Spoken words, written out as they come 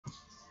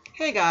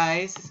Hey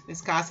guys,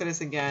 it's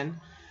Cáceres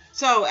again.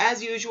 So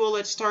as usual,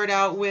 let's start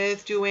out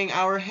with doing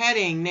our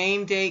heading,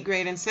 name, date,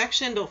 grade, and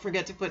section. Don't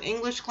forget to put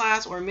English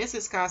class or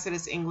Mrs.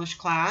 Cáceres English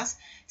class.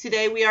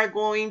 Today we are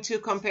going to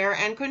compare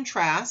and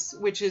contrast,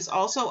 which is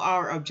also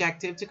our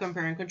objective, to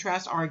compare and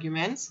contrast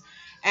arguments.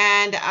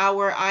 And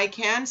our I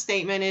can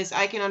statement is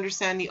I can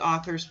understand the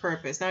author's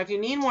purpose. Now if you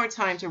need more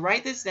time to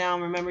write this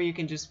down, remember you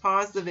can just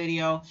pause the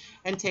video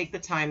and take the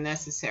time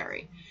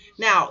necessary.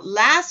 Now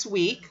last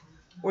week,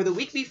 or the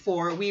week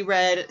before, we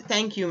read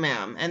Thank You,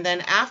 Ma'am. And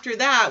then after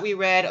that, we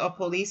read A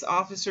Police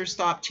Officer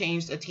Stop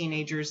Changed a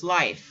Teenager's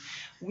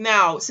Life.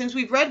 Now, since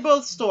we've read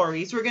both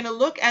stories, we're going to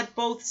look at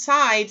both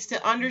sides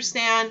to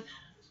understand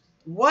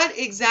what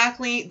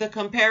exactly the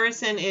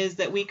comparison is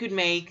that we could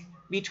make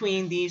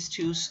between these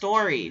two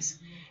stories.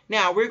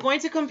 Now, we're going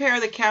to compare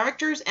the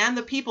characters and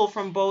the people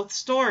from both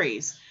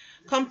stories.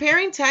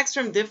 Comparing texts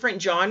from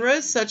different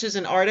genres, such as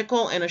an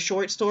article and a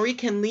short story,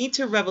 can lead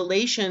to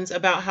revelations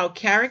about how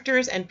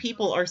characters and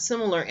people are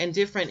similar and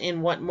different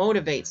in what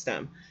motivates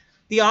them.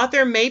 The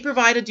author may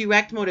provide a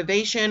direct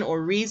motivation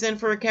or reason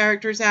for a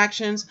character's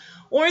actions,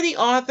 or the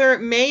author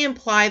may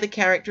imply the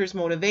character's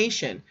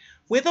motivation.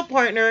 With a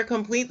partner,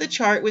 complete the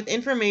chart with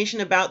information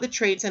about the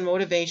traits and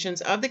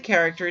motivations of the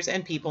characters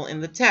and people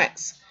in the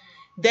text.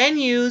 Then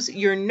use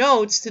your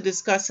notes to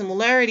discuss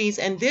similarities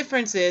and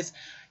differences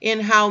in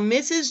how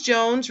Mrs.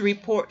 Jones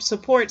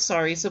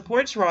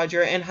supports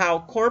Roger and how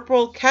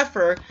Corporal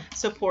Keffer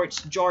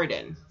supports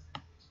Jordan.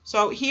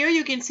 So here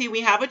you can see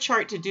we have a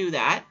chart to do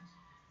that.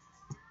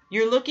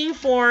 You're looking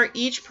for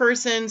each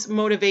person's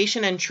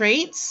motivation and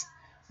traits,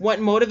 what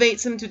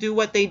motivates them to do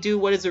what they do,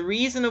 what is the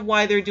reason of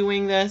why they're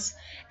doing this,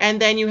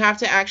 and then you have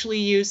to actually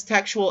use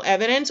textual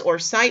evidence or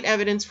cite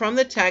evidence from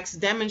the text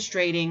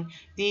demonstrating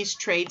these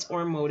traits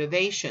or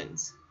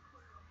motivations.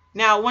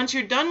 Now, once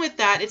you're done with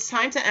that, it's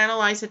time to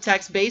analyze the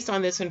text based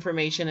on this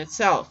information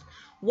itself.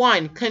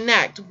 1.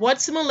 Connect. What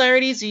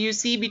similarities do you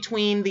see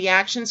between the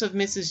actions of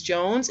Mrs.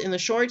 Jones in the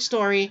short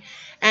story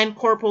and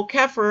Corporal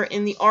Keffer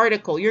in the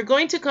article? You're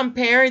going to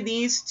compare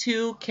these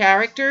two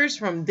characters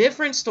from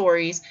different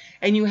stories,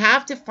 and you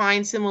have to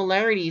find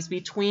similarities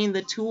between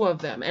the two of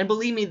them. And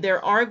believe me,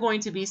 there are going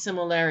to be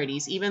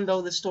similarities, even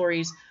though the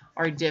stories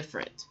are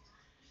different.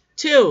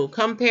 2.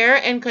 Compare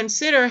and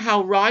consider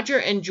how Roger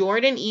and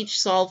Jordan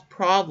each solve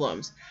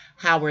problems.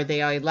 How are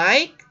they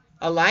alike,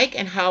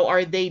 and how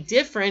are they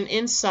different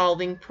in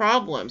solving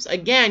problems?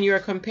 Again, you're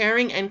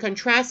comparing and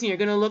contrasting. You're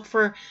going to look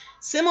for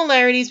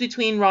similarities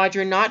between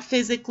Roger, not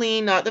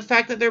physically, not the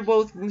fact that they're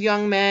both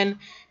young men,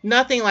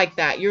 nothing like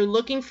that. You're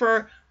looking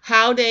for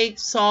how they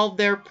solve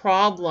their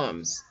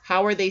problems.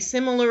 How are they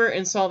similar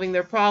in solving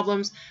their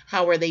problems?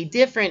 How are they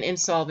different in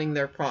solving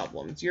their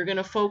problems? You're going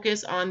to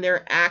focus on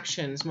their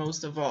actions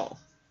most of all.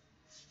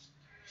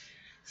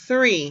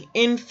 3.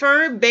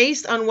 Infer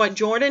based on what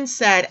Jordan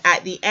said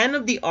at the end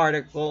of the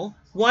article,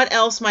 what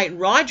else might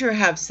Roger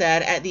have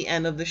said at the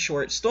end of the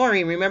short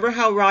story? Remember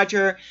how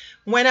Roger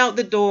went out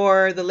the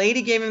door, the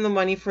lady gave him the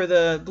money for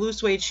the blue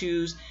suede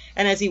shoes,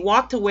 and as he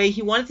walked away,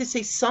 he wanted to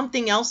say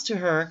something else to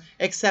her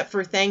except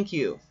for thank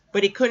you,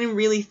 but he couldn't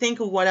really think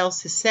of what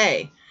else to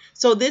say.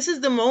 So this is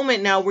the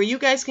moment now where you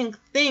guys can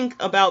think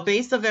about,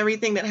 based on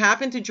everything that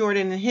happened to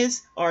Jordan in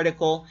his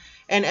article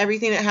and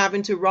everything that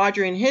happened to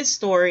Roger in his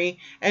story,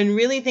 and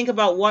really think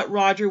about what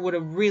Roger would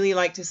have really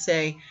liked to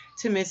say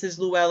to Mrs.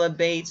 Luella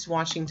Bates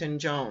Washington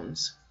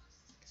Jones.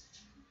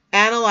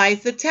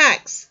 Analyze the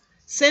text.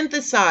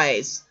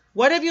 Synthesize.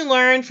 What have you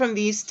learned from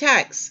these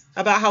texts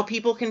about how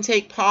people can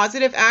take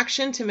positive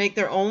action to make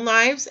their own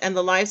lives and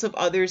the lives of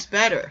others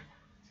better?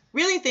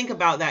 Really think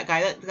about that,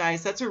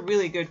 guys. That's a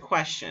really good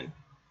question.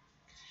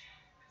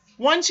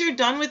 Once you're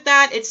done with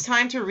that, it's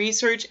time to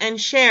research and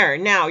share.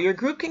 Now, your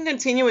group can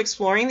continue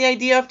exploring the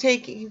idea of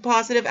taking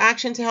positive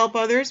action to help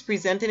others,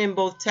 presented in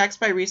both text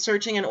by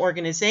researching an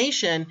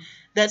organization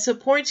that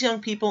supports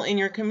young people in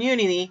your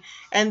community,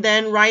 and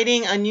then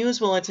writing a news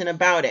bulletin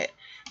about it.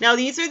 Now,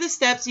 these are the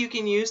steps you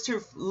can use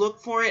to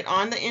look for it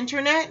on the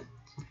internet.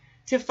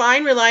 To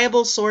find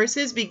reliable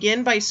sources,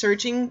 begin by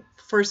searching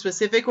for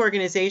specific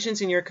organizations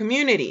in your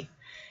community.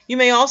 You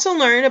may also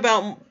learn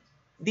about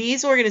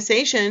these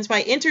organizations by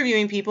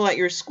interviewing people at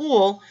your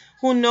school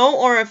who know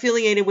or are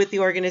affiliated with the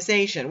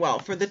organization. Well,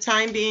 for the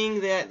time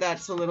being,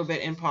 that's a little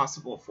bit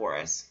impossible for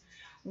us.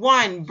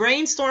 1.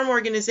 Brainstorm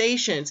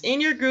organizations.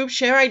 In your group,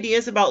 share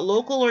ideas about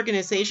local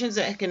organizations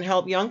that can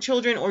help young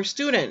children or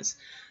students.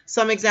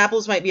 Some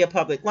examples might be a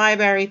public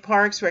library,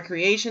 parks,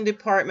 recreation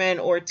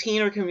department, or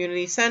teen or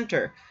community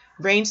center.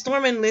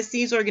 Brainstorm and list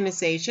these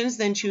organizations,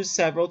 then choose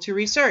several to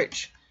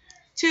research.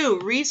 2.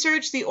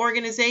 Research the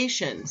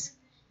organizations.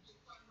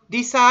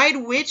 Decide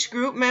which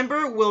group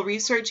member will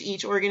research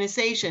each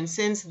organization.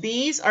 Since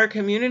these are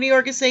community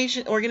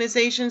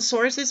organizations,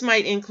 sources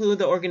might include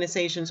the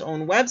organization's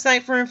own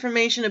website for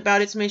information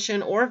about its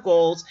mission or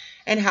goals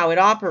and how it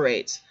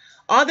operates.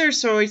 Other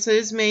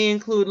sources may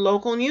include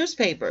local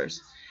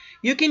newspapers.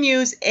 You can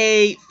use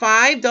a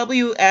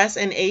 5W,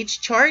 and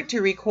H chart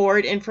to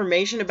record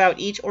information about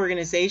each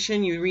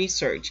organization you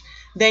research.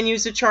 Then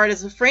use the chart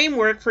as a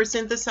framework for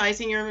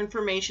synthesizing your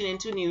information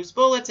into news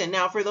bulletin.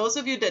 Now, for those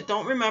of you that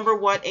don't remember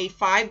what a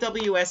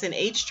 5W, and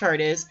H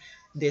chart is,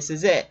 this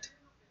is it.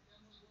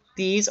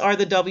 These are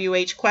the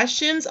WH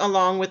questions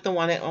along with the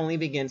one that only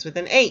begins with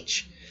an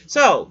H.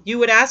 So you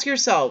would ask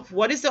yourself,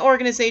 what is the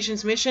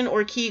organization's mission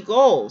or key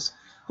goals?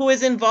 Who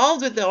is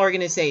involved with the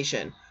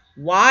organization?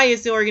 Why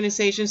is the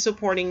organization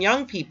supporting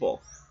young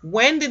people?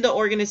 When did the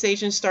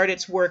organization start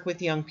its work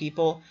with young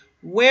people?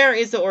 Where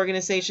is the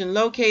organization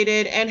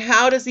located? And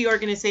how does the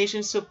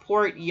organization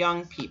support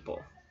young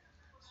people?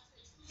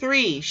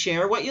 3.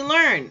 Share what you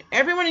learn.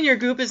 Everyone in your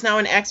group is now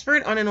an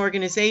expert on an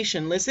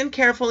organization. Listen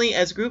carefully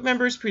as group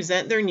members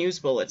present their news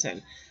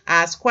bulletin.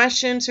 Ask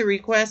questions to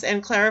request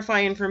and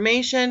clarify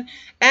information,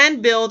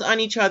 and build on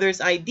each other's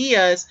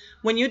ideas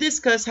when you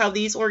discuss how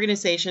these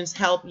organizations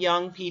help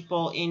young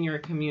people in your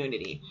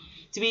community.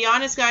 To be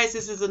honest, guys,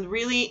 this is a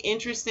really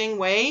interesting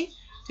way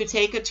to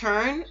take a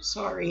turn.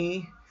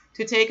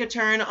 To take a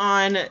turn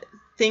on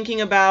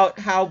thinking about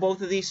how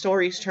both of these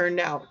stories turned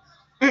out.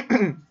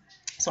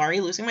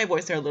 Sorry, losing my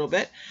voice there a little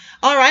bit.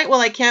 All right,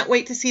 well, I can't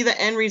wait to see the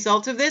end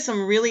result of this.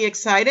 I'm really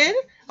excited.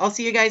 I'll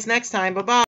see you guys next time. Bye-bye.